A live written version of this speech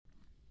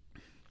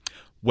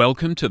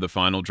Welcome to the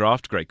Final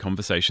Draft Great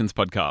Conversations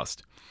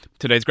podcast.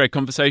 Today's great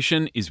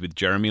conversation is with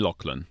Jeremy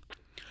Laughlin.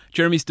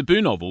 Jeremy's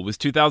debut novel was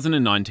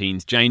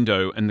 2019's Jane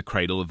Doe and the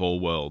Cradle of All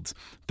Worlds.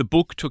 The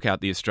book took out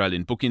the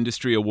Australian Book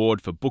Industry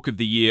Award for Book of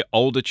the Year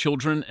Older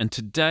Children, and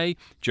today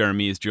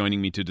Jeremy is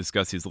joining me to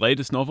discuss his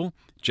latest novel,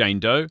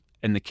 Jane Doe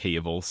and the Key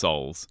of All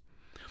Souls.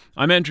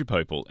 I'm Andrew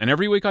Popel, and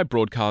every week I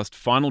broadcast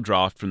Final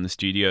Draft from the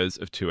studios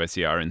of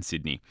 2SER in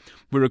Sydney.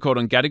 We record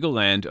on Gadigal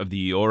land of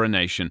the Eora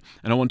Nation,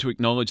 and I want to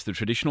acknowledge the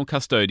traditional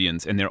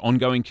custodians and their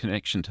ongoing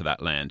connection to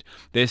that land.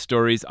 Their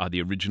stories are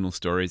the original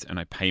stories, and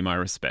I pay my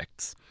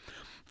respects.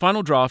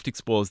 Final Draft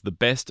explores the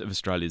best of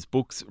Australia's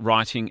books,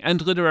 writing and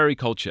literary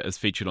culture as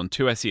featured on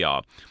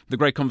 2SER. The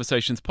Great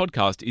Conversations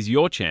podcast is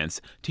your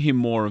chance to hear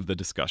more of the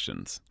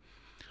discussions.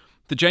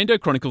 The Jane Doe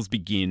Chronicles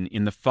begin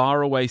in the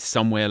faraway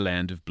somewhere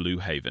land of Blue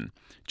Haven.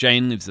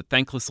 Jane lives a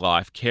thankless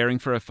life, caring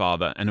for her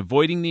father and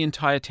avoiding the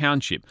entire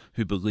township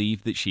who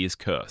believe that she is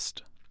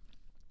cursed.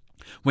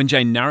 When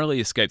Jane narrowly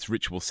escapes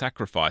ritual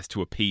sacrifice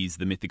to appease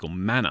the mythical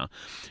manor,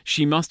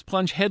 she must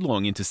plunge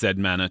headlong into said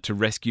manor to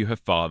rescue her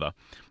father.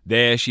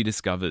 There she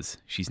discovers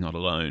she's not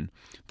alone.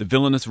 The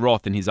villainous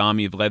Roth and his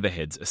army of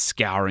leatherheads are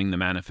scouring the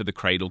manor for the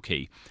Cradle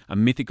Key, a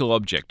mythical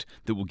object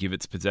that will give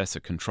its possessor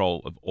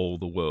control of all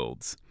the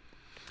worlds.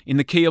 In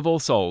the Key of All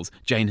Souls,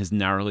 Jane has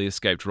narrowly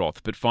escaped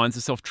Roth, but finds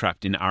herself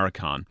trapped in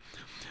Arakan.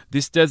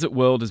 This desert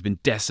world has been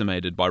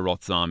decimated by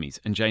Roth's armies,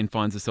 and Jane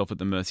finds herself at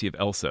the mercy of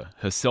Elsa,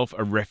 herself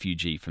a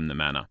refugee from the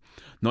manor.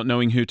 Not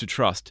knowing who to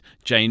trust,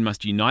 Jane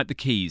must unite the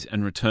keys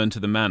and return to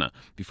the manor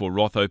before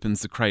Roth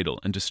opens the cradle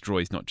and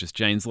destroys not just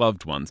Jane's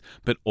loved ones,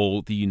 but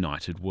all the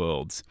united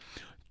worlds.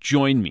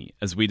 Join me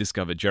as we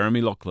discover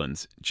Jeremy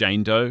Laughlin's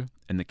Jane Doe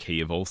and the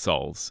Key of All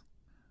Souls.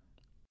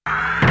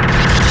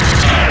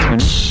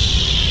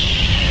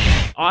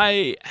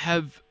 I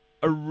have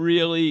a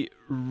really,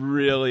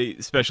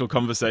 really special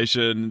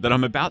conversation that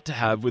I'm about to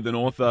have with an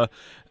author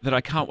that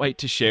I can't wait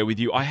to share with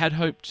you. I had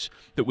hoped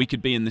that we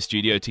could be in the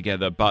studio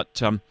together,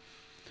 but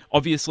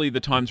obviously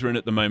the times we're in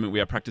at the moment, we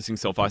are practicing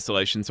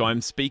self-isolation. So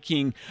I'm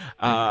speaking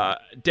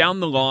down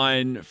the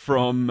line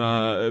from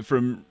a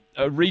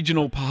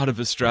regional part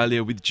of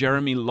Australia with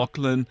Jeremy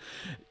Laughlin.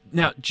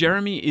 Now,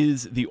 Jeremy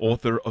is the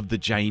author of the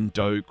Jane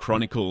Doe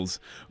Chronicles.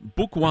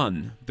 Book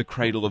 1, The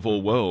Cradle of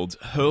All Worlds,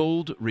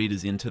 hurled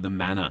readers into the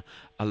manor,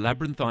 a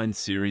labyrinthine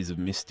series of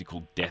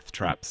mystical death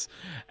traps.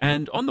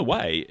 And on the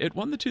way, it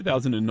won the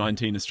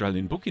 2019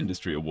 Australian Book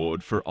Industry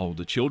Award for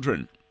Older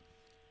Children.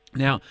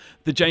 Now,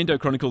 the Jane Doe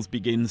Chronicles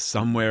begins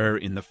somewhere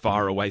in the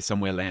faraway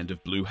somewhere land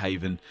of Blue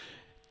Haven.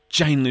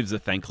 Jane lives a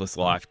thankless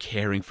life,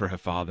 caring for her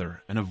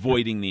father and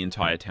avoiding the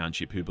entire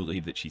township who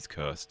believe that she's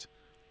cursed.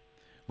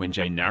 When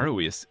Jane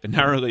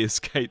narrowly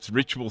escapes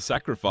ritual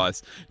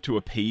sacrifice to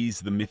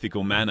appease the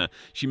mythical manor,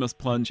 she must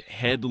plunge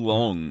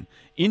headlong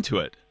into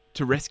it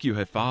to rescue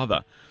her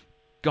father.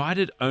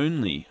 Guided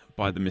only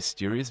by the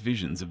mysterious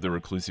visions of the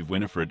reclusive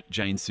Winifred,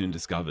 Jane soon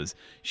discovers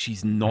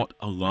she's not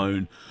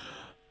alone.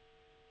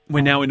 We're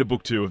now into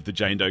Book 2 of the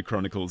Jane Doe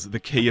Chronicles, The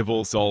Key of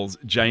All Souls.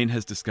 Jane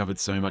has discovered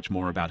so much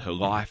more about her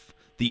life,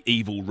 the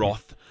evil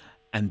Roth,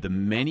 and the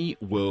many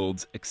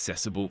worlds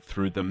accessible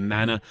through the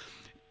manor.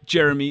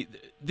 Jeremy,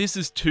 this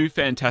is two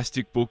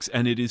fantastic books,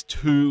 and it is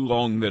too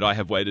long that I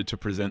have waited to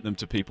present them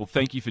to people.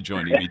 Thank you for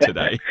joining me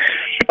today.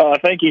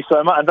 Thank you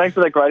so much, and thanks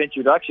for that great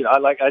introduction.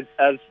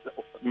 As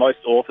most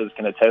authors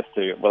can attest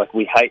to,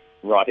 we hate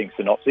writing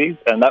synopses,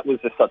 and that was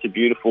just such a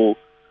beautiful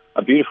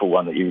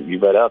one that you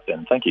read out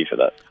then. Thank you for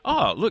that.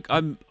 Oh, look,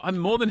 I'm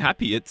more than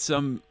happy. It's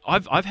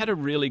I've had a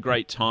really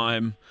great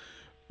time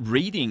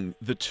reading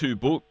the two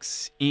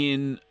books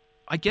in,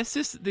 I guess,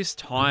 this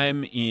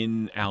time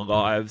in our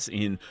lives,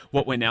 in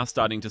what we're now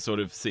starting to sort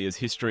of see as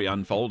history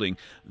unfolding.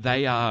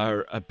 They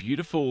are a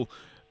beautiful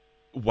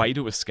way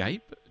to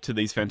escape to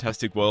these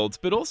fantastic worlds,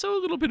 but also a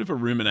little bit of a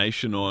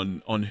rumination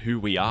on who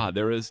we are.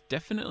 There is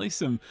definitely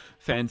some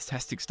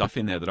fantastic stuff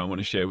in there that I want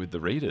to share with the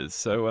readers.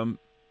 So,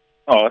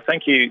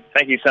 thank you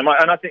so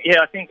much. And I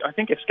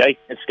think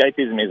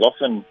escapism is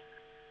often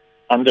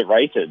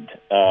underrated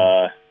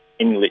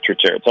in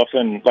literature. It's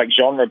often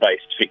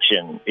genre-based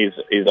fiction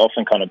is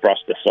often kind of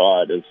brushed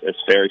aside as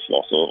fairy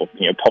floss or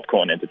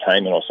popcorn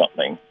entertainment or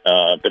something.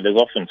 But there's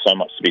often so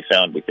much to be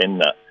found within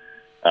that,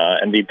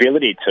 and the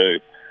ability to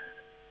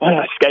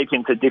escape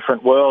into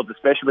different worlds,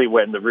 especially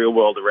when the real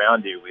world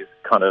around you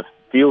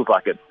feels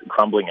like it's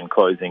crumbling and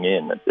closing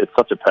in. It's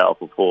such a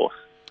powerful force.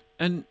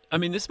 And I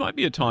mean, this might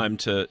be a time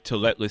to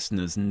let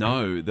listeners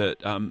know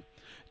that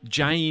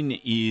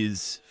Jane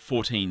is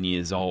 14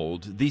 years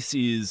old. This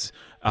is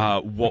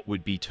what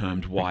would be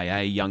termed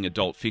YA, young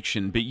adult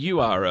fiction, but you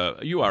are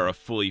a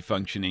fully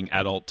functioning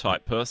adult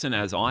type person,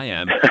 as I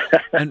am,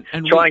 and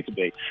trying to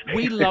be.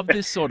 We love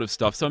this sort of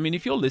stuff. So I mean,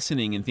 if you're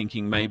listening and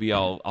thinking maybe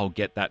I'll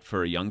get that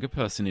for a younger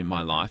person in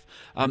my life,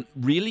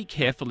 really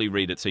carefully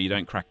read it so you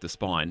don't crack the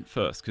spine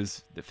first,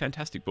 because they're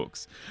fantastic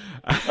books.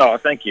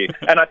 Thank you.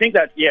 And I think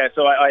that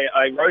so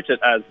I wrote it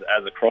as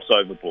a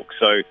crossover book.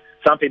 So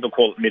some people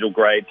call it middle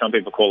grade, some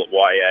people call it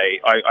YA.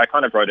 I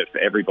kind of wrote it for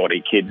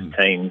everybody, kids,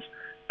 teens.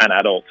 and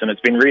adults. And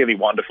it's been really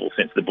wonderful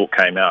since the book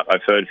came out.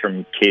 I've heard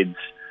from kids,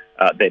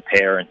 their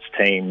parents,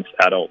 teens,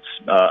 adults.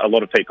 A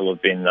lot of people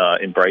have been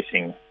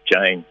embracing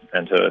Jane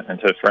and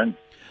her friends.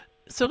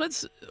 So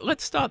let's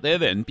start there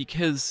then,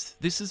 because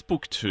this is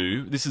book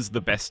 2. This is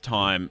the best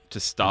time to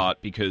start,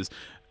 because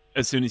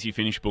as soon as you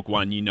finish book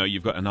 1, you know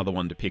you've got another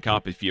one to pick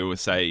up if you were,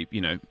 say,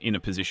 in a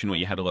position where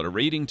you had a lot of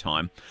reading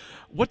time.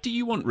 What do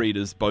you want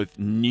readers, both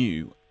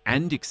new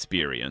and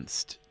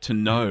experienced, to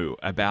know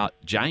about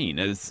Jane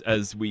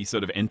as we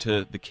sort of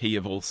enter the Key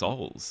of All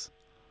Souls?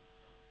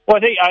 Well, I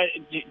think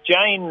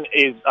Jane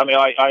is... I mean,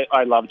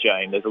 I love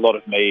Jane. There's a lot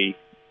of me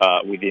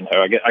within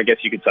her. I guess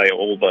you could say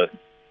all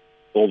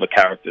the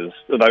characters,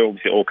 they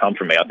obviously all come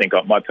from me. I think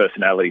my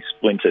personality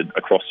splintered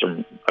across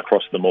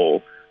them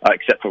all,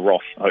 except for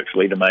Roth,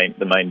 hopefully the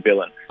main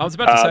villain. I was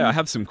about to say I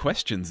have some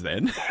questions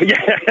then.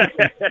 Yeah,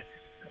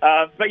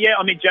 but yeah,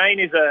 I mean, Jane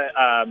is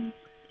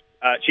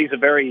she's a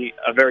very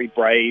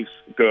brave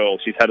girl.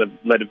 She's had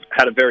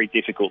a very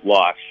difficult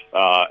life,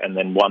 and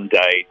then one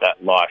day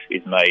that life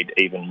is made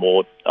even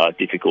more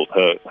difficult.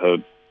 Her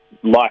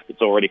life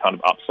that's already kind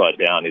of upside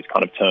down is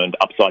kind of turned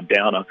upside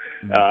downer,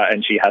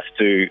 and she has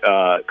to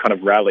kind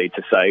of rally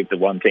to save the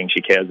one thing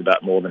she cares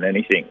about more than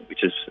anything,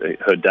 which is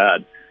her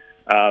dad.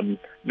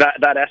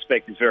 That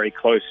aspect is very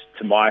close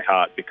to my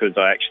heart, because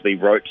I actually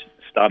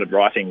started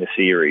writing the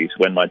series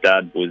when my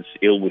dad was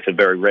ill with a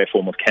very rare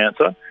form of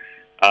cancer.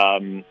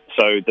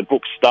 So the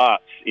book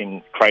starts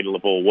in Cradle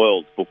of All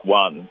Worlds, book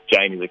 1.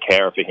 Jane is a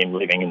carer for him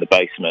living in the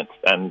basement.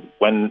 And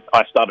when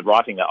I started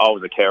writing that, I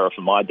was a carer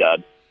for my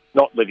dad,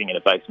 not living in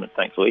a basement,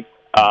 thankfully,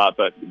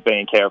 but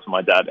being a carer for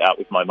my dad out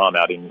with my mum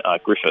out in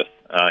Griffith,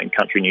 in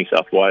country New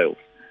South Wales.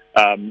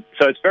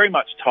 So it's very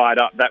much tied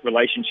up. That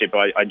relationship,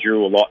 I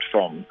drew a lot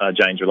from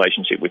Jane's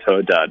relationship with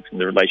her dad, from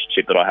the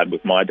relationship that I had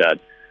with my dad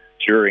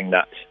during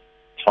that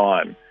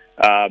time.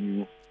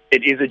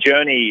 It is a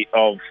journey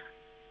of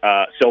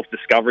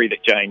self-discovery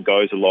that Jane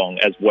goes along,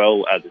 as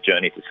well as a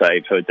journey to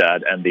save her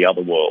dad and the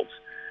other worlds.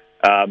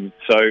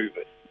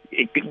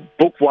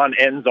 Book 1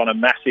 ends on a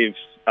massive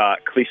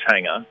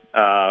cliffhanger,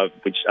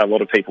 which a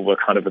lot of people were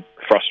kind of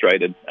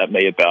frustrated at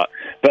me about.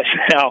 But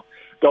now,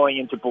 going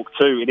into book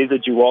 2, it is a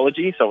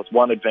duology, so it's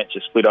one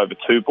adventure split over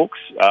 2 books.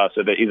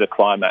 So there is a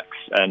climax,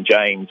 and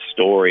Jane's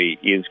story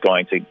is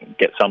going to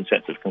get some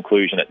sense of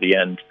conclusion at the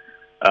end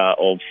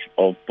of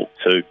book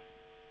 2.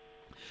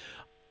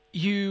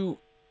 You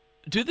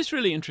do this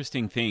really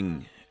interesting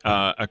thing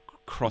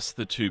across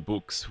the 2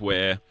 books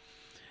where,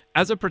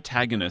 as a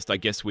protagonist, I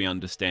guess we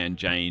understand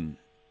Jane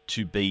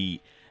to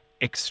be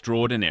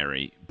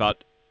extraordinary,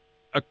 but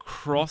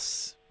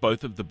across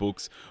both of the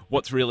books,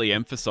 what's really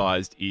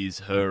emphasized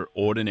is her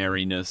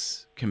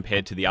ordinariness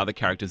compared to the other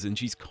characters, and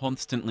she's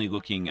constantly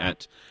looking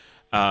at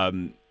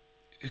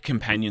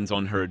companions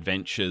on her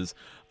adventures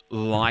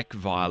like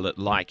Violet,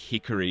 like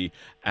Hickory,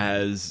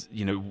 as,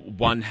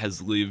 one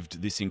has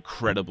lived this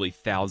incredibly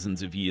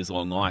thousands of years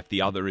long life.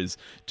 The other is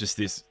just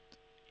this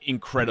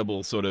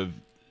incredible sort of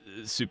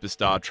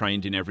superstar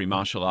trained in every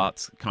martial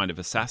arts kind of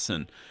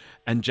assassin.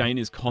 And Jane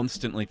is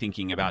constantly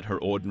thinking about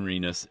her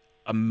ordinariness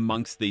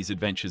amongst these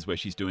adventures where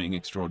she's doing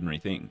extraordinary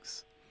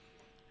things.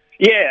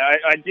 Yeah,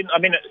 I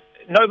mean,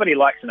 nobody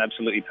likes an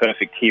absolutely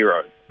perfect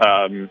hero.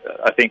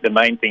 I think the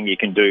main thing you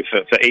can do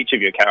for each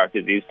of your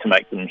characters is to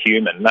make them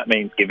human. That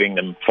means giving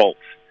them faults.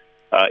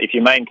 If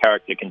your main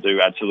character can do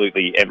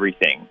absolutely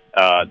everything,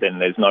 then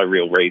there's no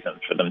real reason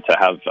for them to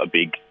have a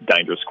big,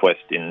 dangerous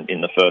quest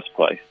in the first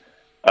place.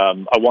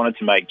 I wanted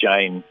to make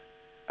Jane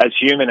as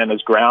human and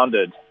as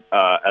grounded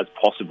as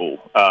possible.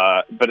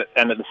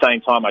 And at the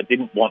same time, I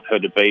didn't want her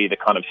to be the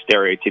kind of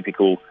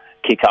stereotypical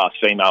kick-ass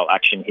female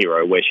action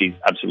hero where she's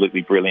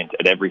absolutely brilliant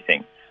at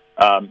everything.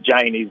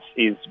 Jane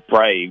is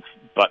brave,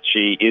 but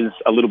she is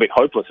a little bit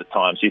hopeless at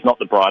times. She's not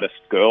the brightest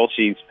girl.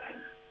 She's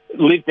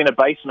lived in a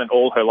basement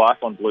all her life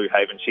on Blue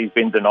Haven. She's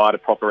been denied a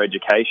proper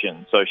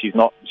education, so she's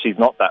not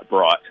that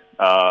bright.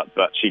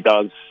 But she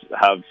does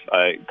have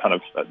a kind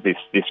of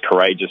this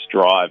courageous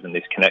drive and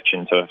this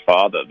connection to her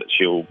father that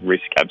she'll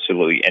risk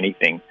absolutely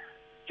anything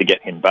to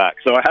get him back.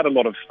 So I had a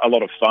lot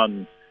of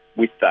fun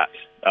with that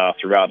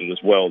throughout it as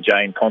well.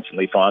 Jane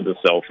constantly finds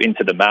herself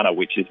into the Manor,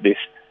 which is this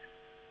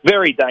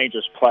very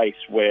dangerous place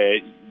where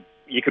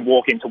you could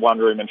walk into one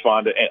room and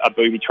find a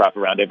booby trap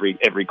around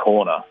every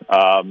corner,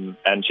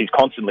 and she's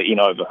constantly in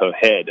over her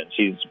head. And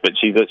she's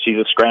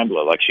a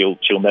scrambler. Like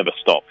she'll never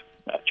stop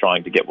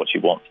trying to get what she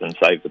wants and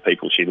save the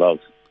people she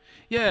loves.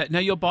 Yeah. Now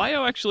your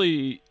bio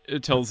actually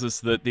tells us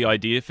that the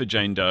idea for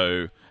Jane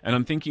Doe, and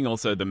I'm thinking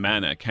also the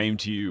Manor, came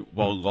to you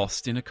while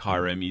lost in a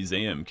Cairo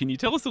museum. Can you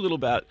tell us a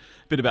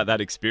bit about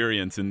that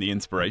experience and the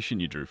inspiration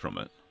you drew from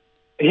it?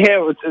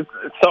 Yeah,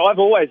 so I've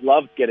always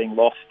loved getting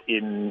lost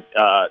in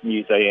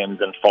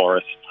museums and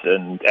forests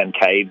and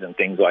caves and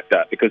things like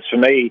that, because for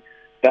me,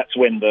 that's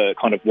when the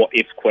kind of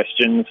what-if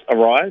questions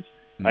arise.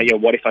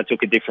 What if I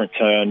took a different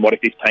turn? What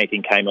if this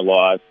painting came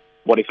alive?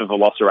 What if a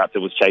velociraptor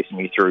was chasing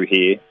me through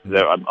here?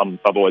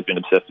 I've always been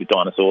obsessed with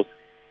dinosaurs.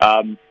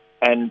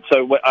 And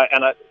so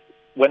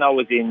when I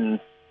was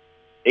in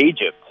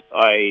Egypt,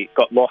 I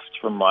got lost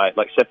from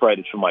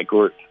separated from my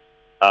group,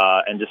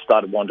 and just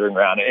started wandering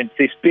around. And it's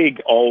this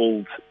big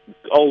old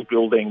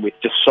building with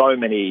just so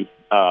many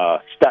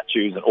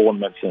statues and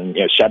ornaments and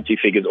Shabti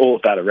figures, all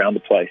of that around the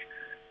place.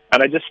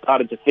 And I just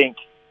started to think,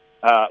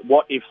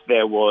 what if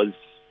there was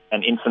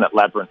an infinite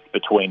labyrinth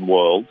between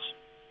worlds?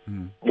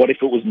 What if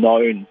it was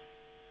known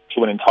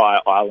to an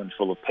entire island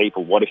full of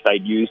people? What if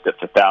they'd used it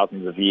for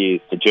thousands of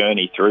years to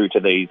journey through to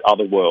these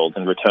other worlds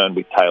and return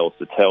with tales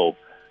to tell?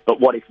 But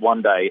what if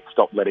one day it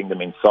stopped letting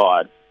them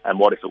inside? And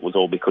what if it was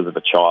all because of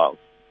a child?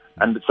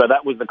 And so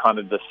that was the kind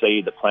of the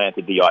seed that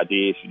planted the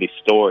idea for this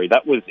story.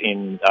 That was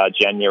in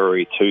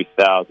January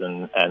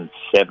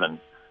 2007.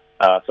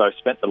 So I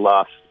spent the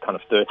last kind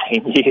of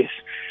 13 years,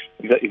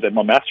 is that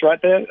my maths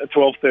right there?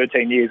 12,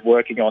 13 years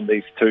working on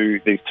these two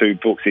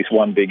books, this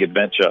one big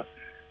adventure.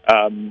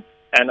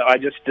 And I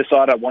just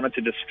decided I wanted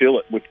to just fill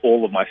it with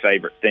all of my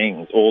favourite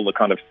things, all the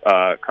kind of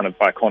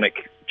iconic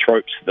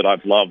tropes that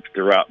I've loved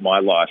throughout my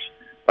life,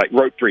 like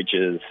rope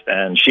bridges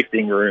and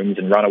shifting rooms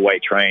and runaway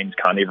trains,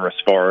 carnivorous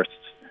forests,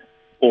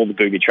 all the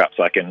booby traps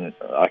I can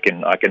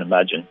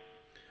imagine.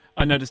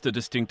 I noticed a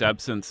distinct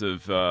absence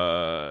of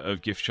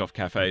gift shop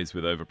cafes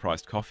with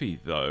overpriced coffee,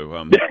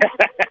 though.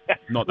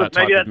 Not that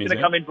type maybe of that's going museum.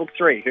 to come in book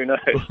 3. Who knows?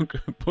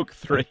 Book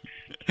 3.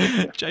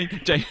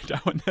 Jane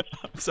Darwin.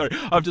 I'm sorry,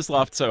 I've just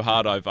laughed so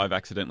hard I've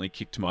accidentally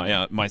kicked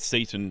my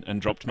seat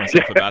and dropped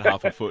myself about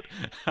half a foot.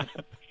 Well,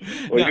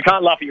 if you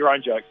can't laugh at your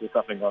own jokes, there's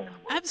something wrong.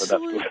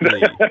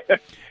 Absolutely.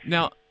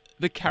 Now,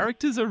 the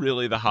characters are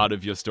really the heart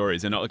of your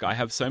stories, and look, I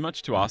have so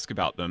much to ask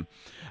about them.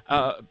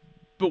 But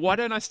why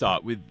don't I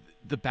start with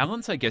the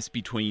balance, I guess,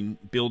 between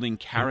building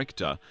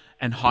character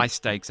and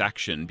high-stakes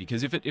action?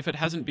 Because if it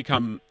hasn't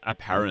become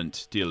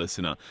apparent, dear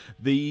listener,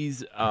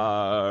 these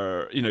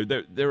are,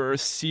 there are a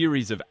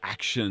series of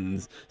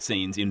action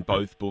scenes in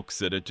both books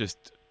that are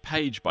just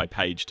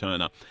page-by-page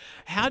turner.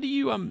 How do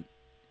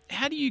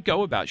you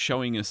go about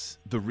showing us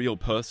the real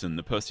person,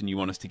 the person you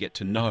want us to get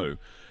to know,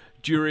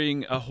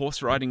 during a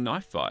horse-riding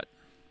knife fight?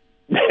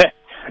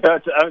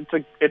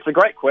 It's a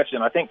great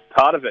question. I think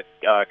part of it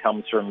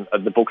comes from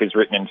the book is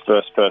written in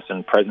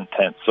first-person present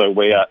tense, so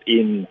we are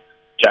in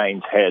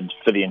Jane's head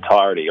for the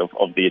entirety of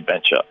the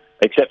adventure,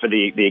 except for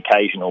the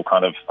occasional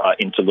kind of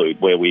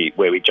interlude where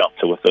we jump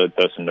to a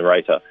third-person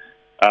narrator.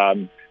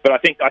 But I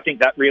think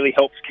that really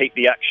helps keep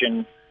the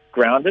action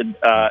grounded.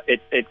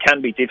 It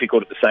can be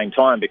difficult at the same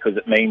time because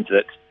it means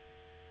that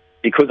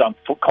because I'm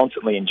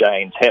constantly in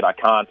Jane's head, I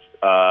can't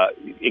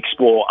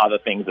explore other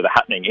things that are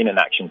happening in an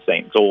action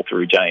scene. It's all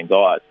through Jane's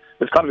eyes.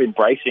 It's kind of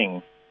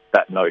embracing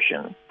that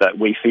notion that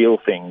we feel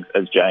things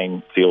as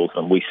Jane feels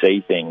them, we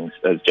see things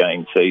as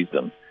Jane sees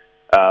them.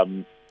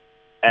 And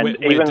we're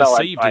even though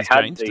I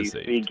had Jane's these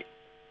deceived. big...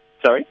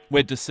 Sorry?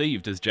 We're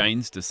deceived as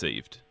Jane's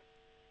deceived.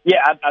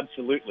 Yeah,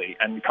 absolutely,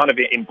 and kind of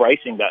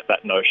embracing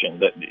that notion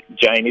that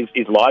Jane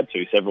is lied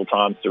to several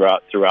times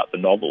throughout the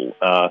novel,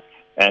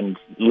 and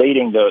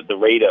leading the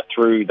reader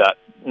through that,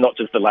 not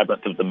just the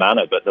labyrinth of the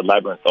manor, but the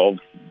labyrinth of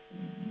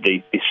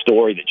the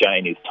story that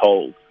Jane is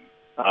told.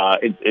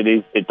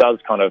 It does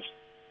kind of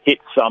hit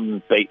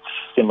some beats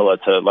similar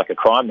to like a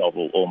crime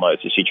novel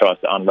almost, as she tries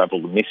to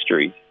unravel the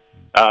mysteries.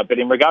 But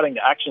in regarding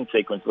the action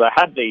sequences, I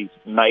had these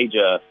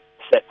major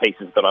set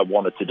pieces that I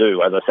wanted to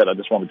do. As I said, I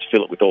just wanted to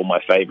fill it with all my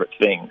favourite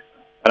things.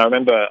 And I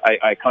remember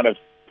I kind of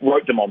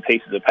wrote them on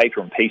pieces of paper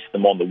and pieced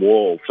them on the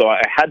wall. So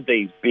I had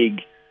these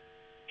big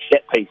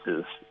set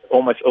pieces,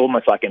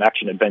 almost like an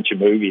action adventure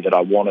movie that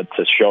I wanted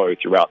to show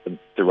throughout the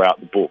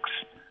books.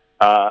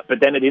 But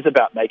then it is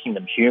about making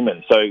them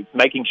human. So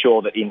making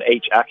sure that in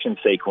each action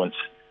sequence,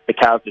 the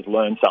characters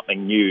learn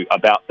something new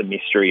about the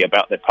mystery,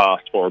 about their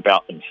past, or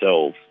about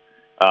themselves,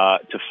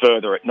 to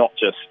further it not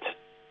just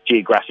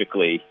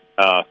geographically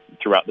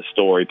throughout the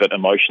story, but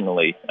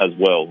emotionally as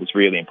well. It was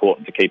really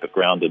important to keep it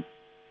grounded.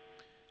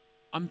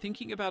 I'm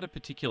thinking about a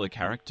particular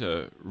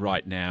character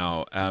right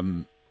now,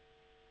 and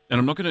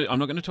I'm not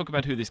going to talk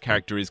about who this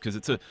character is because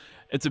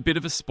it's a bit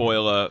of a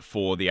spoiler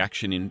for the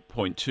action in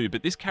point 2.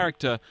 But this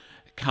character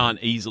can't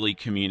easily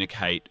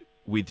communicate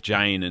with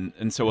Jane,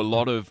 and so a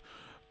lot of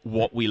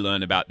what we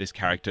learn about this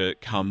character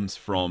comes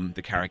from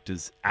the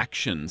character's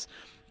actions.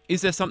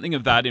 Is there something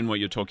of that in what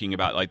you're talking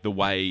about, like the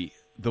way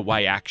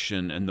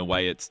action and the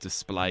way it's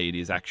displayed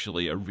is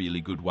actually a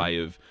really good way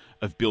of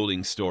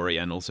building story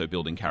and also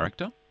building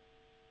character?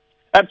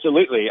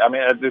 Absolutely. I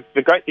mean,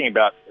 the great thing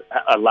about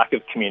a lack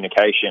of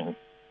communication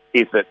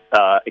is that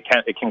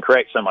it can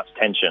create so much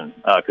tension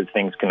because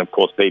things can, of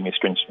course, be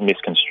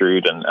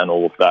misconstrued and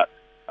all of that.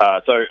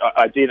 So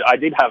I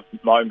did have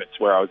moments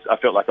where I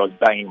felt like I was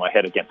banging my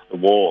head against the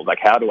wall. Like,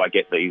 how do I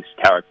get these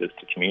characters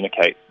to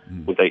communicate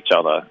with each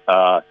other?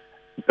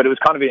 But it was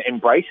kind of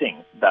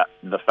embracing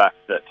the fact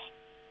that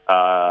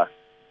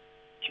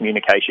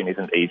communication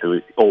isn't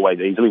always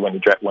easy when you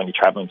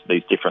travel into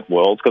these different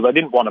worlds. Because I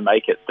didn't want to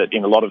make it that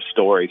in a lot of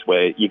stories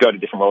where you go to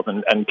different worlds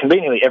and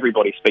conveniently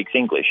everybody speaks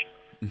English.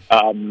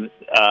 The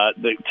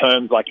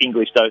terms like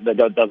English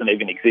doesn't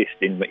even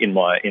exist in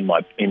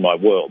my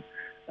world.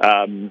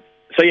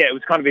 so yeah, it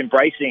was kind of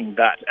embracing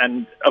that,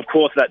 and of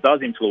course that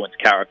does influence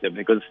character,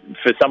 because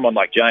for someone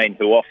like Jane,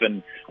 who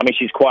often, I mean,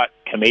 she's quite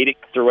comedic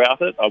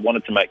throughout it, I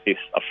wanted to make this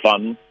a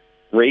fun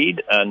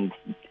read, and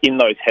in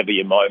those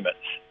heavier moments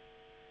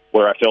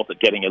where I felt it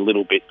getting a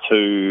little bit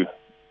too,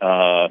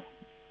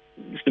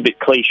 just a bit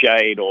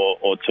cliched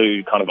or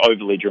too kind of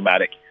overly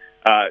dramatic,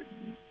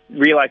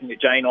 realising that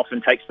Jane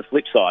often takes the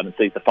flip side and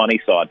sees the funny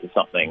side to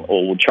something,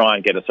 or will try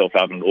and get herself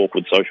out of an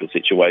awkward social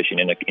situation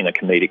in a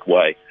comedic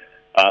way.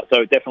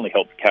 So it definitely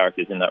helps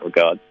characters in that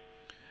regard.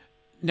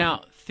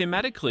 Now,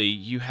 thematically,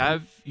 you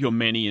have your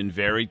many and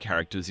varied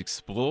characters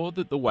explore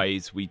the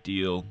ways we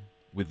deal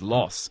with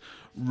loss.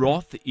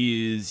 Roth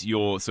is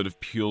your sort of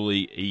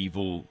purely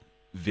evil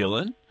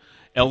villain.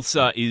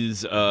 Elsa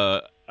is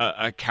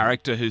a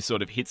character who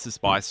sort of hits us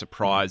by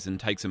surprise and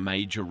takes a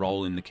major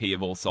role in the Key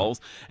of All Souls.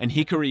 And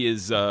Hickory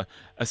is a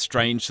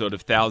strange sort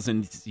of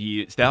thousands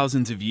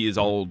of years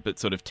old but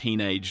sort of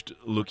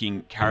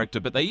teenaged-looking character.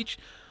 But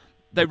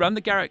they run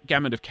the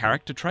gamut of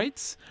character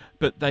traits,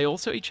 but they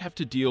also each have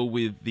to deal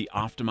with the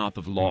aftermath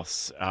of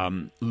loss,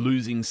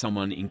 losing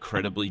someone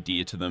incredibly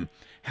dear to them,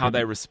 how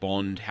they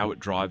respond, how it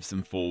drives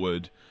them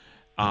forward,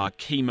 are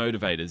key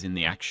motivators in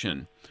the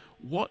action.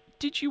 What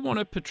did you want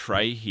to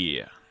portray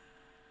here?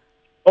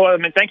 Well, I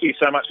mean, thank you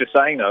so much for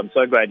saying that. I'm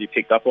so glad you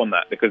picked up on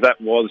that, because that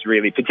was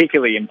really,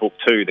 particularly in Book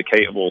 2, The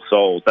Key of All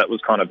Souls, that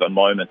was kind of a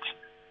moment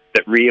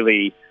that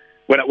really,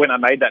 when I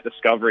made that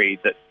discovery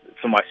that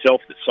for myself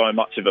that so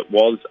much of it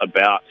was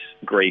about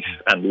grief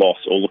and loss,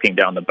 or looking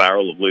down the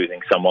barrel of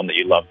losing someone that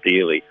you love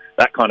dearly,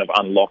 that kind of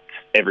unlocked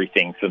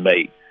everything for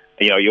me.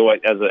 You know, you always,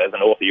 as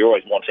an author, you're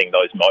always wanting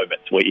those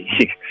moments where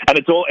and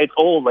it's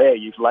all there.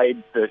 You've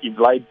laid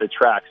the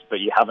tracks, but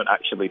you haven't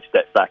actually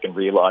stepped back and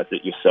realised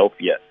it yourself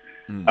yet.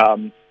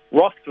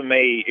 Roth for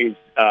me is,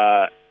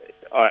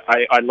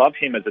 I love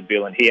him as a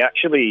villain. He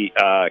actually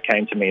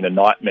came to me in a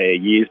nightmare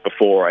years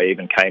before I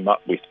even came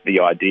up with the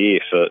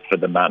idea for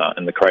the Manor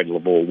and the Cradle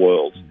of All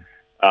Worlds.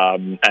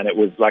 And it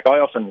was like,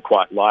 I often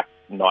quite like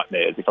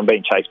nightmares. If I'm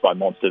being chased by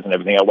monsters and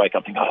everything, I wake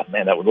up thinking, oh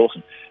man, that was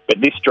awesome.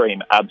 But this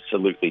dream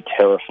absolutely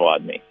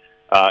terrified me.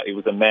 It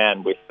was a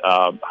man with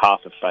half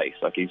a face,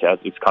 like he has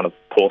this kind of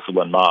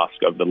porcelain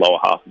mask over the lower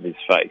half of his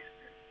face.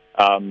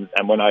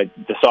 And when I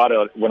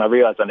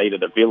realised I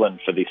needed a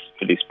villain for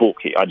this book,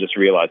 I just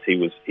realised he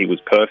was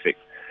perfect.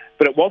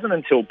 But it wasn't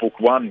until Book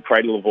 1,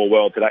 Cradle of All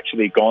Worlds, had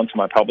actually gone to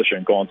my publisher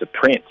and gone to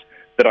print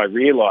that I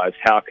realised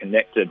how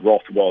connected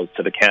Roth was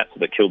to the cancer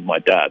that killed my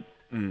dad.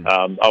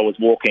 I was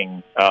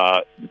walking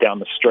down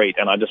the street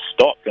and I just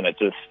stopped, and it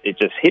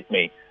just hit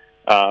me.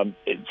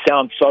 It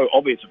sounds so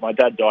obvious, but my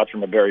dad died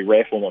from a very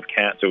rare form of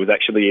cancer. It was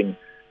actually in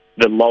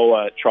the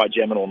lower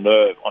trigeminal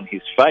nerve on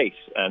his face,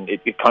 and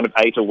it kind of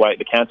ate away.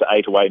 The cancer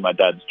ate away my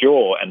dad's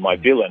jaw, and my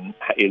villain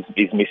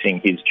is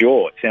missing his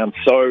jaw. It sounds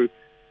so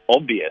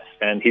obvious,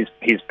 and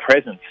his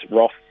presence,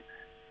 Roth,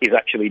 is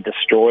actually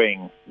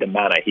destroying the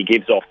Manor. He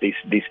gives off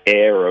this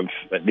air of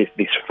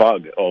this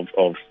fug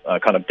of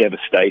kind of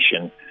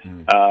devastation.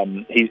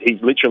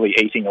 He's literally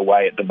eating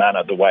away at the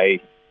Manor the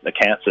way the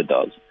cancer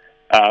does.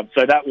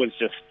 So that was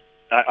just.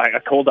 I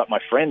called up my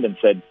friend and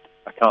said,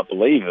 I can't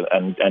believe it,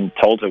 and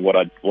told her what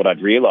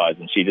I'd realised,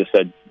 and she just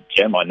said,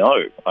 Jem, I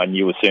know. I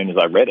knew as soon as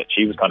I read it.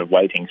 She was kind of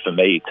waiting for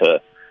me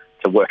to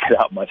work it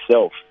out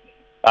myself.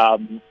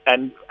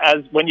 And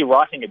as when you're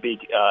writing a big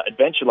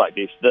adventure like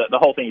this, the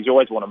whole thing is you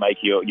always want to make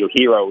your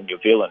hero and your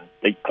villain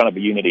the kind of a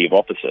unity of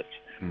opposites.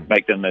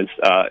 Make them as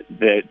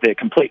they're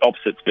complete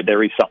opposites, but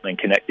there is something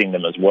connecting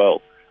them as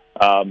well.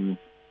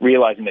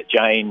 Realising that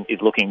Jane is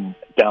looking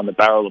down the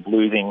barrel of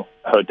losing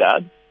her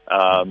dad.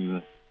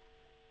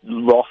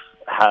 Roth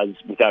has,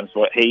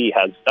 he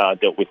has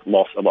dealt with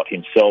loss a lot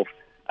himself.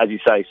 As you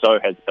say, so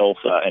has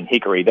Elsa and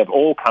Hickory. They've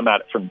all come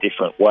at it from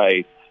different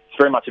ways. It's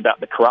very much about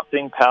the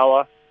corrupting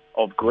power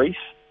of grief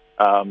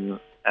and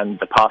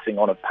the passing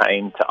on of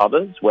pain to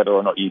others, whether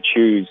or not you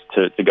choose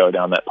to go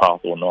down that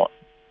path or not.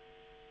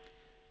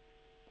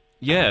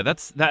 Yeah,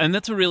 that's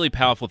a really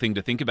powerful thing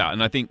to think about.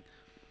 And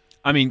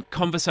I mean,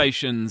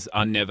 conversations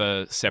are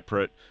never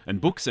separate, and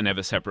books are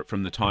never separate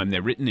from the time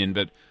they're written in,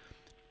 but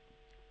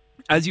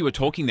as you were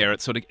talking there,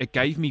 it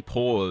gave me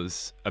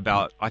pause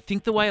about, I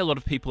think, the way a lot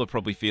of people are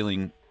probably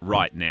feeling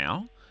right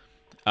now.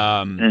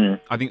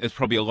 I think there's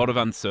probably a lot of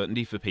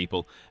uncertainty for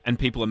people, and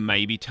people are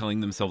maybe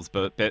telling themselves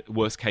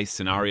worst case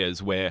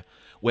scenarios where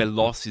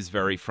loss is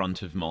very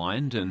front of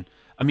mind. And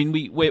I mean,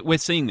 we're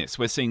seeing this.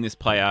 We're seeing this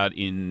play out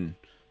in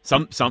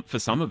for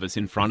some of us,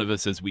 in front of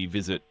us as we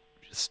visit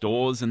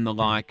stores and the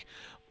like.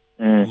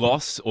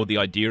 Loss, or the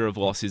idea of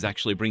loss, is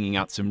actually bringing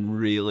out some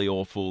really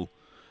awful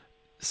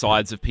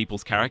sides of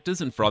people's characters,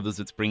 and for others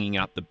it's bringing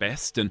out the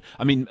best. And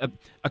I mean,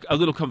 a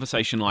little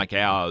conversation like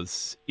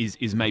ours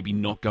is maybe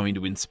not going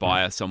to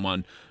inspire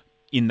someone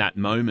in that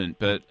moment,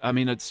 but I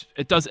mean,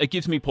 it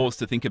gives me pause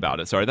to think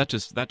about it. Sorry, that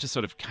just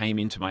sort of came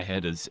into my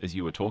head as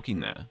you were talking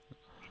there.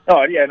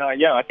 Oh yeah,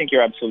 I think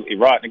you're absolutely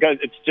right.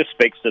 It just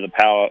speaks to the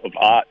power of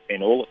art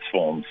in all its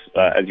forms,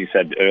 as you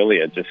said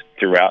earlier, just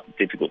throughout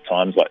difficult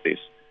times like this.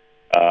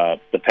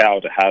 The power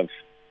to have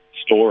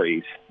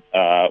stories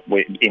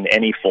in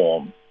any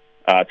form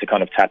to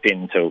kind of tap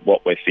into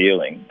what we're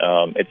feeling.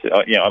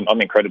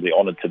 I'm incredibly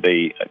honoured to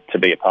be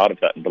a part of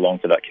that and belong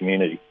to that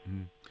community.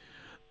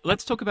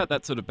 Let's talk about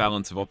that sort of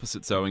balance of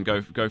opposites, though, and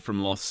go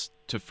from loss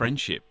to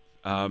friendship,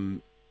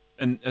 and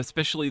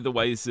especially the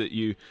ways that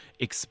you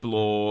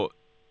explore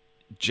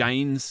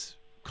Jane's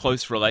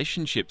close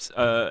relationships.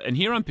 And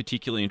here I'm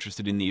particularly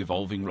interested in the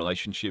evolving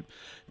relationship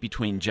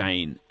between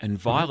Jane and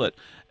Violet.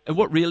 And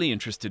what really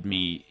interested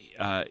me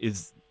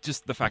is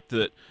just the fact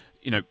that,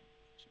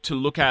 to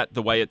look at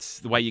the way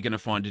you're going to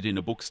find it in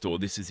a bookstore,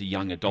 this is a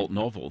young adult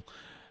novel.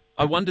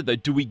 I wonder, though,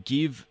 do we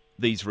give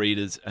these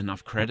readers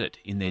enough credit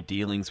in their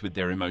dealings with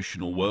their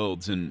emotional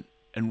worlds? And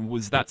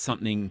was that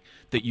something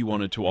that you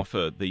wanted to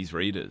offer these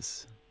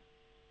readers?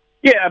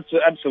 Yeah,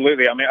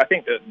 absolutely. I mean, I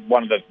think that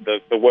one of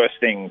the worst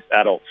things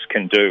adults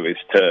can do is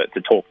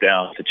to talk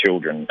down to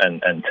children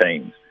and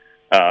teens.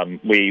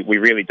 We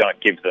really don't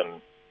give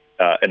them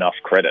enough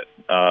credit.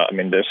 I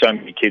mean, there's so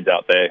many kids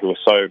out there who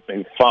are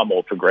far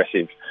more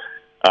progressive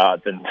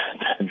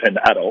than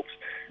adults,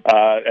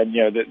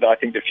 and I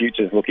think the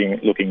future is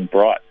looking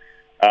bright.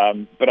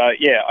 But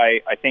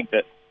I think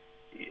that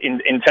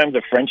in terms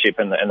of friendship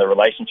and the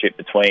relationship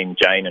between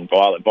Jane and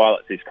Violet,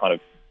 Violet's this kind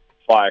of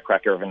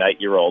firecracker of an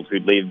 8-year-old who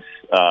lives.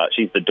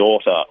 She's the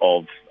daughter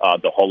of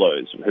the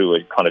Hollows, who are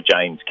kind of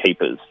Jane's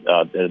keepers,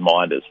 the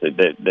minders.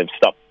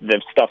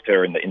 They've stuffed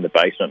her in the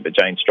basement, but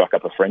Jane struck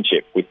up a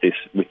friendship with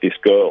this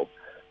girl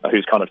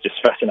who's kind of just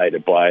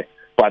fascinated by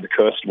the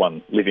cursed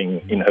one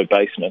living in her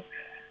basement.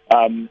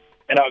 And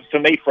for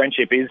me,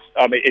 friendship is,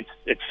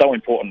 it's so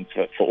important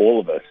for all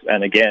of us.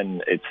 And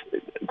again, it's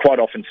quite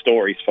often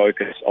stories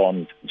focus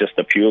on just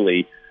a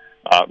purely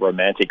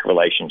romantic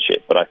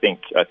relationship. But I think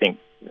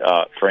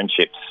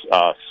friendships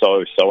are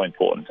so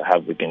important to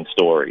have within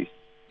stories.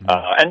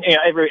 And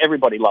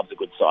everybody loves a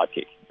good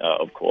sidekick,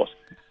 of course.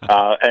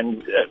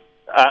 And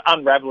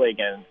unraveling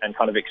and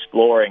kind of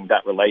exploring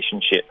that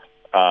relationship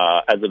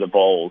as it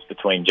evolves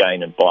between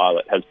Jane and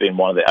Violet has been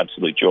one of the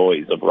absolute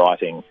joys of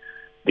writing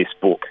this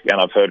book.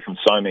 And I've heard from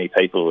so many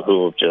people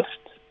who have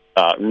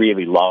just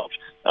really loved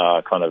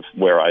kind of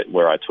where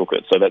I took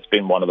it. So that's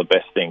been one of the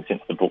best things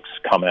since the book's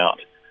come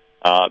out.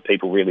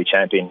 People really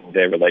championing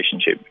their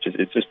relationship,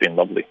 it's just been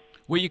lovely.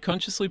 Were you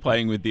consciously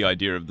playing with the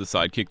idea of the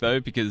sidekick, though?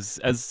 Because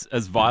as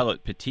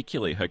Violet,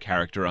 particularly, her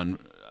character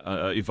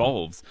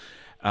evolves,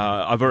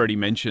 I've already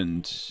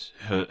mentioned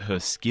her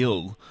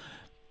skill.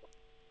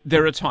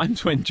 There are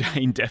times when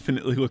Jane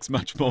definitely looks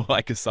much more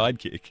like a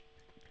sidekick.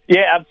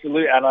 Yeah,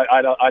 absolutely, and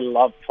I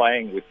love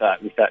playing with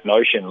that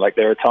notion. Like,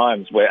 there are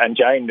times where, and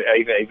Jane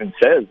even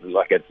says,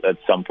 like, at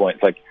some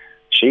point, like,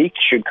 she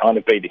should kind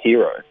of be the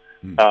hero.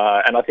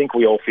 And I think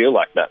we all feel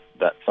like that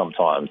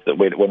sometimes, that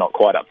we're not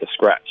quite up to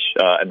scratch,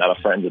 and that our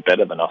friends are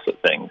better than us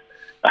at things.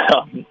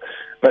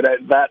 But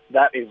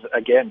that is,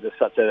 again, just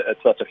such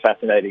a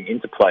fascinating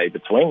interplay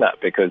between that,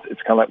 because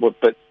it's kind of like, well,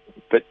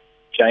 but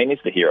Jane is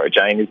the hero.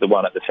 Jane is the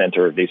one at the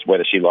centre of this,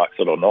 whether she likes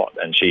it or not,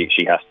 and she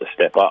has to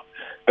step up.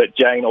 But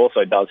Jane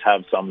also does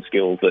have some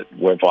skills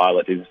where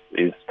Violet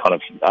is kind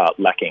of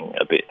lacking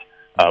a bit.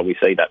 We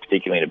see that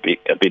particularly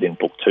a bit in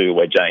book 2,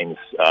 where Jane's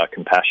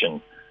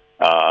compassion.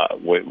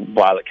 Where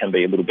Violet can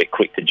be a little bit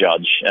quick to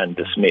judge and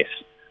dismiss.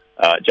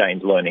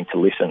 Jane's learning to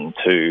listen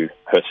to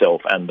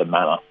herself and the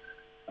manner.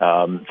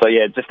 So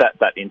yeah, just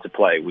that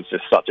interplay was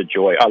just such a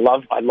joy. I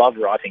love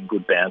writing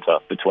good banter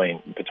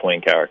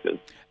between characters.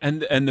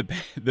 And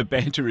the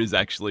banter is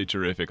actually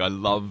terrific. I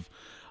love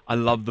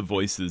the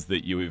voices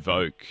that you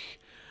evoke.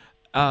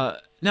 Now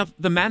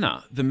the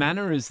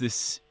manor is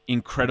this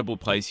incredible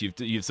place.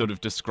 You've sort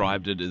of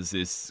described it as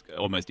this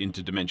almost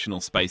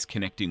interdimensional space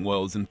connecting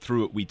worlds, and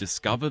through it we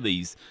discover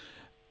these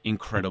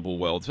incredible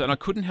worlds. And I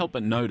couldn't help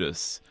but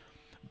notice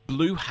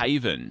Blue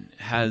Haven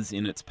has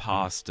in its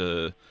past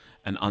an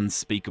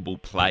unspeakable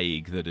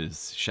plague that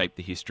has shaped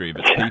the history of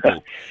its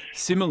people.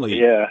 Similarly,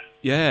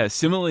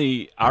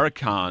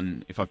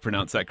 Arakan, if I've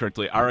pronounced that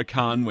correctly,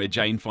 Arakan, where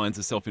Jane finds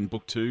herself in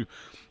book 2,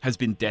 has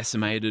been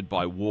decimated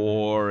by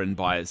war and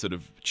by sort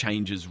of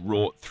changes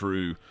wrought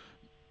through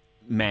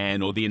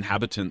man or the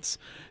inhabitants.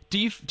 Do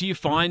you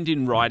find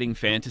in writing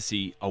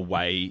fantasy a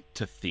way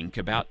to think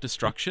about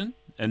destruction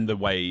and the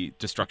way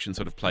destruction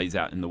sort of plays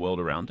out in the world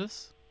around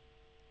us?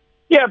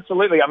 Yeah,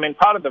 absolutely. I mean,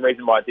 part of the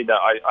reason why I did that,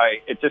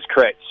 it just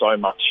creates so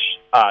much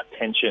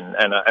tension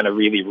and a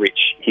really rich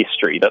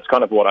history. That's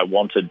kind of what I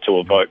wanted to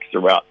evoke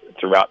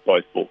throughout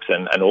both books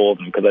and all of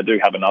them, because I do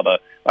have another,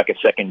 like a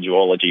second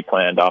duology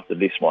planned after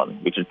this one,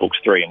 which is books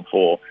 3 and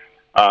 4.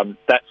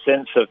 That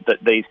sense of that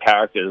these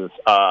characters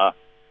are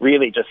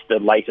really just the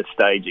later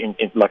stage,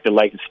 like the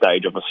latest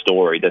stage of a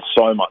story. There's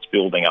so much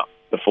building up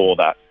before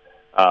that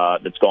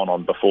that's gone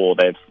on before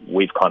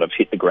we've kind of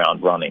hit the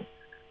ground running.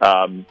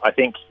 I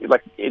think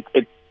like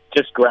it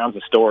just grounds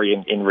a story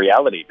in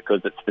reality, because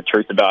it's the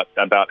truth about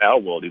our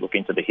world. You look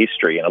into the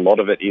history, and a lot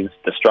of it is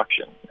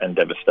destruction and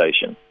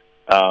devastation.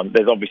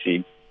 There's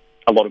obviously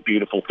a lot of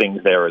beautiful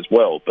things there as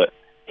well, but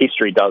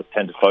history does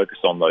tend to focus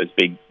on those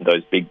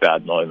big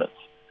bad moments.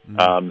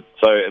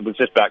 So it was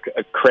just about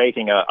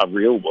creating a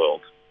real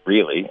world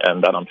really,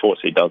 and that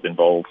unfortunately does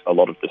involve a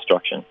lot of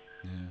destruction.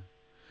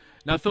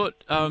 Now, I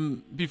thought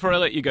before I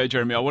let you go,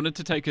 Jeremy, I wanted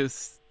to take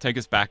us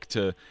back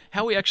to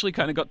how we actually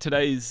kind of got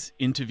today's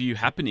interview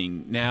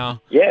happening.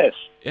 Now, yes,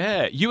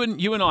 yeah, you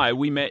and I,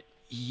 we met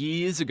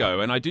years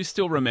ago, and I do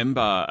still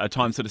remember a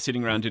time sort of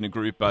sitting around in a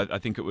group. I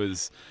think it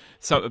was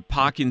a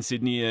park in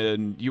Sydney,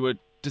 and you were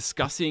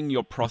discussing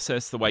your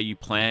process, the way you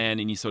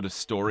plan and you sort of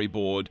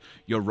storyboard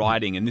your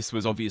writing, and this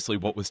was obviously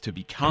what was to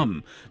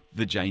become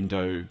the Jane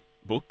Doe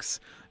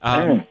books.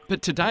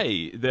 But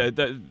today,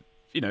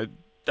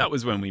 that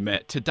was when we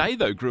met. Today,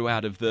 though, grew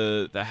out of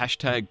the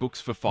hashtag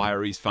Books for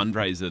Fireys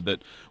fundraiser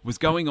that was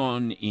going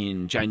on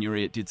in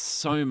January. It did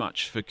so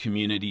much for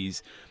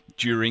communities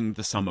during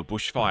the summer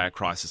bushfire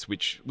crisis,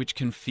 which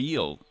can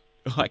feel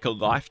like a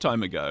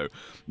lifetime ago.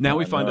 Now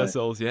we find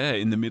ourselves,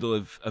 in the middle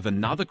of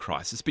another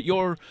crisis. But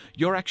you're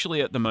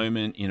actually at the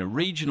moment in a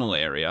regional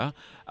area.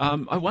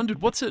 I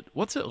wondered, what's it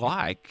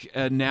like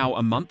now,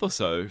 a month or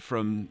so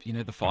from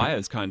the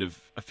fires kind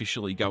of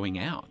officially going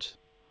out?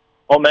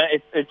 Oh man,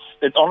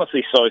 it's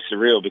honestly so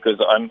surreal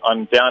because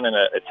I'm down in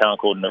a town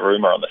called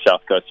Narooma on the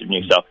south coast of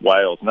New South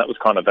Wales, and that was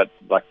kind of at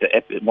like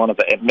one of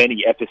the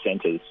many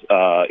epicenters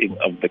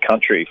of the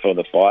country for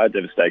the fire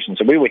devastation.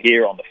 So we were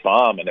here on the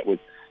farm, and the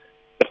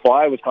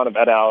fire was kind of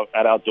at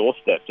our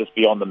doorstep, just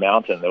beyond the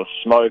mountain. There was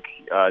smoke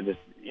just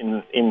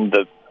in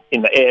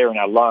the air in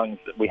our lungs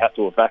that we had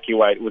to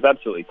evacuate. It was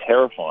absolutely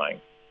terrifying,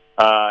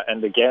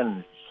 and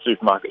again,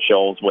 supermarket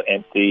shelves were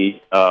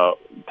empty.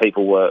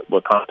 People were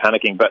kind of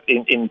panicking. But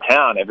in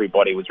town,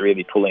 everybody was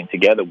really pulling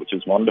together, which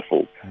was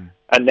wonderful.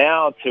 And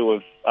now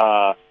to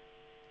have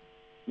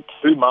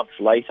 2 months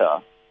later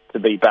to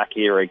be back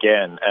here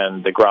again,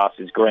 and the grass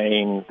is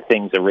green,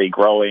 things are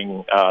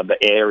regrowing, the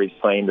air is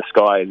clean, the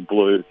sky is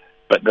blue,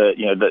 but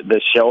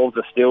the shelves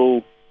are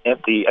still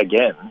empty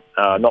again,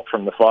 not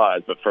from the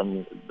fires, but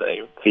from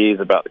the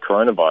fears about the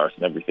coronavirus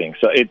and everything.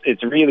 So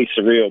it's really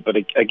surreal. But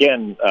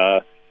again,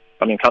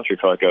 country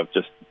folk are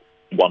just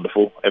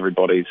wonderful.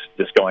 Everybody's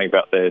just going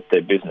about their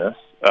business.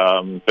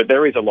 But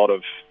there is a lot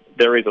of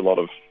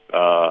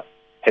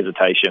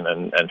hesitation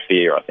and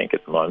fear, I think,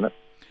 at the moment.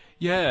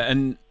 Yeah,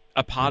 and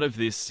a part of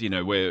this,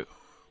 we're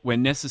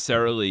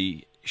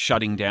necessarily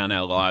shutting down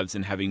our lives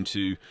and having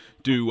to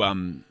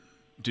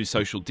do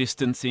social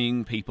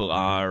distancing. People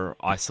are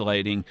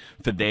isolating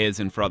for theirs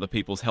and for other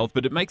people's health,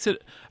 but it makes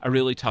it a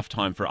really tough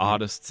time for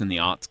artists and the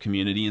arts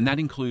community, and that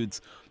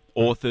includes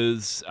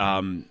authors.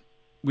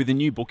 With a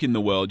new book in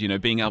the world,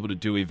 being able to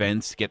do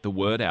events, to get the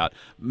word out,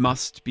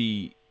 must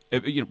be...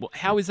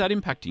 how is that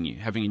impacting you,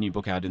 having a new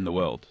book out in the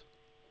world?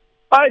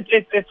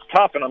 It's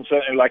tough, and I'm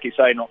certainly, like you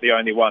say, not the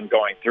only one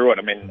going through it.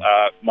 I mean,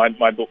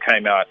 my book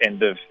came out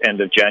end of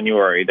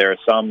January. There are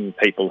some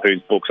people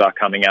whose books are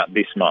coming out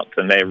this month,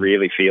 and they're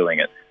really feeling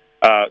it.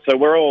 So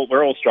we're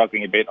all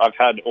struggling a bit. I've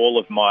had all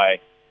of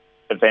my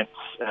events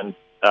and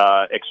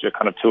extra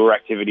kind of tour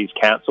activities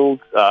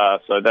cancelled,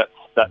 so it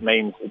does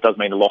mean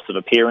a loss of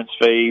appearance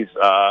fees.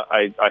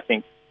 I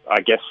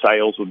guess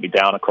sales would be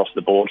down across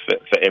the board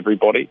for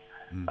everybody.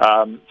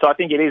 So I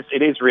think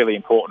it is really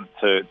important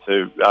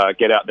to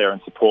get out there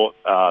and support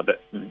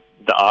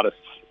the artists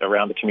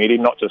around the community,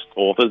 not just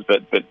authors,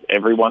 but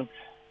everyone.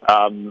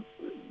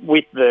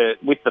 With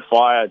the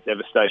fire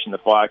devastation, the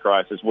fire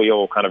crisis, we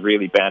all kind of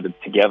really banded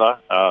together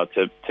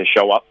to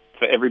show up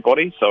for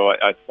everybody. So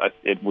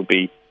it would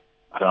be,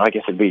 I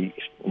guess it'd be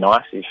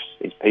nice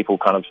if people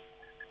kind of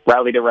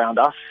rallied around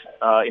us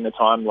in a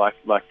time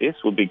like this.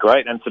 Would be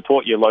great. And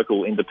support your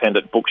local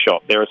independent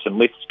bookshop. There are some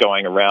lists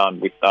going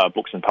around with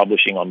books and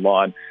publishing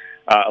online.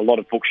 A lot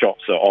of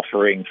bookshops are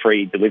offering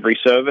free delivery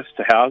service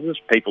to houses,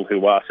 people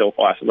who are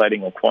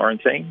self-isolating or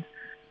quarantined.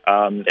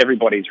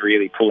 Everybody's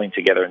really pulling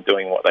together and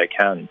doing what they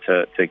can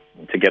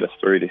to get us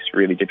through this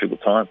really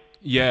difficult time.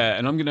 Yeah,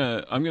 and I'm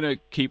gonna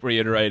keep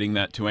reiterating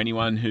that to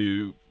anyone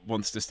who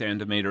wants to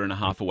stand 1.5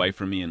 meters away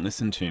from me and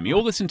listen to me,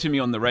 or listen to me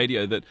on the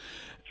radio, that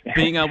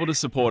being able to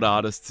support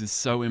artists is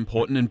so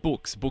important. And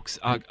books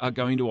are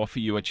going to offer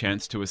you a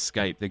chance to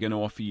escape. They're going to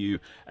offer you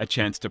a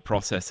chance to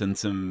process and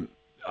some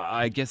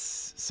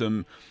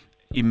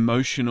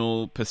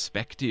emotional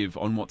perspective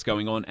on what's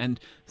going on. And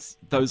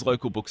those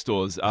local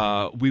bookstores,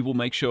 we will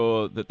make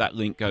sure that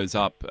link goes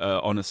up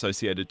on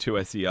Associated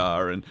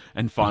 2SER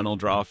and Final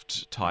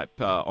Draft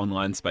type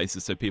online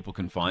spaces, so people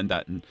can find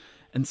that and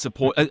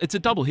support. It's a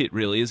double hit,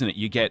 really, isn't it?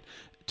 You get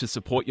to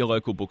support your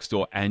local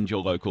bookstore and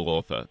your local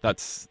author.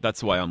 That's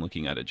the way I'm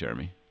looking at it,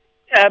 Jeremy.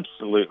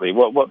 Absolutely.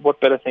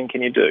 What better thing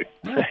can you do?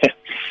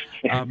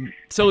 Yeah.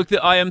 So look,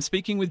 I am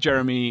speaking with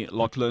Jeremy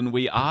Laughlin.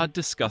 We are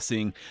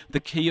discussing The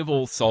Key of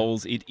All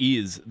Souls. It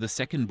is the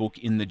second book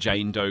in the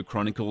Jane Doe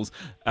Chronicles.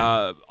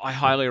 I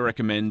highly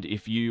recommend,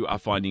 if you are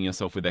finding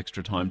yourself with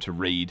extra time to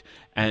read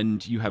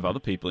and you have other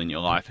people in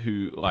your life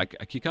who like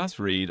a kick-ass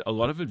read, a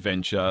lot of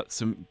adventure,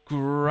 some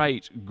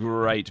great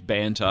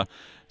banter,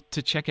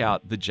 to check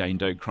out the Jane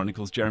Doe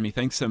Chronicles. Jeremy,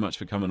 thanks so much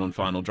for coming on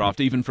Final Draft,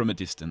 even from a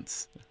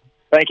distance.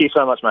 Thank you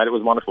so much, mate. It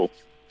was wonderful.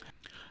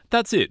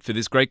 That's it for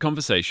this great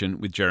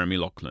conversation with Jeremy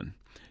Laughlin.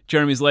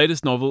 Jeremy's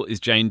latest novel is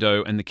Jane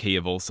Doe and the Key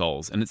of All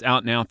Souls, and it's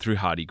out now through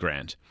Hardy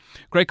Grant.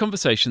 Great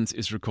Conversations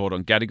is recorded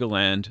on Gadigal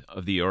land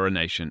of the Eora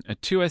Nation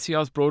at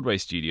 2SER's Broadway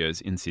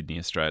studios in Sydney,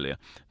 Australia.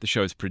 The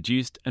show is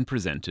produced and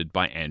presented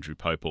by Andrew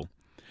Popel.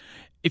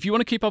 If you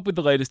want to keep up with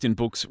the latest in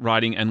books,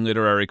 writing and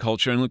literary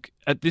culture, and look,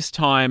 at this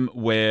time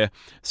where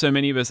so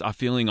many of us are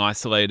feeling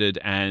isolated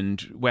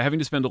and we're having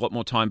to spend a lot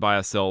more time by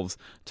ourselves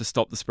to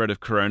stop the spread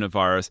of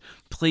coronavirus,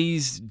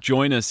 please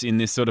join us in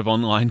this sort of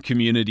online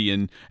community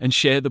and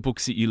share the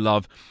books that you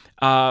love.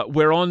 I'm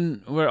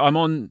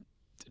on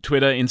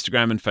Twitter,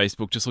 Instagram and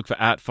Facebook. Just look for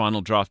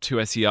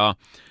 @FinalDraft2SER.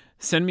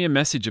 Send me a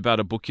message about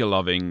a book you're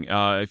loving.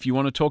 If you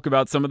want to talk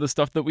about some of the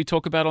stuff that we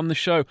talk about on the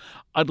show,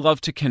 I'd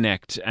love to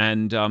connect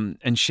and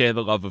share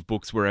the love of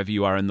books wherever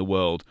you are in the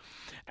world.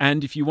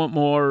 And if you want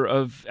more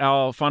of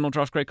our Final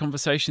Draft Great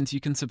Conversations, you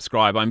can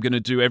subscribe. I'm going to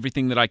do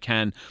everything that I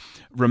can,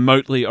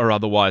 remotely or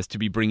otherwise, to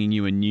be bringing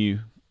you a new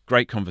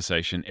great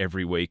conversation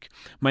every week.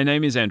 My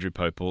name is Andrew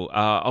Popel.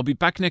 I'll be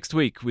back next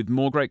week with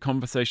more great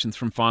conversations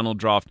from Final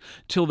Draft.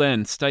 Till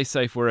then, stay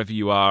safe wherever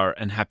you are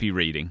and happy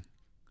reading.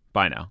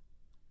 Bye now.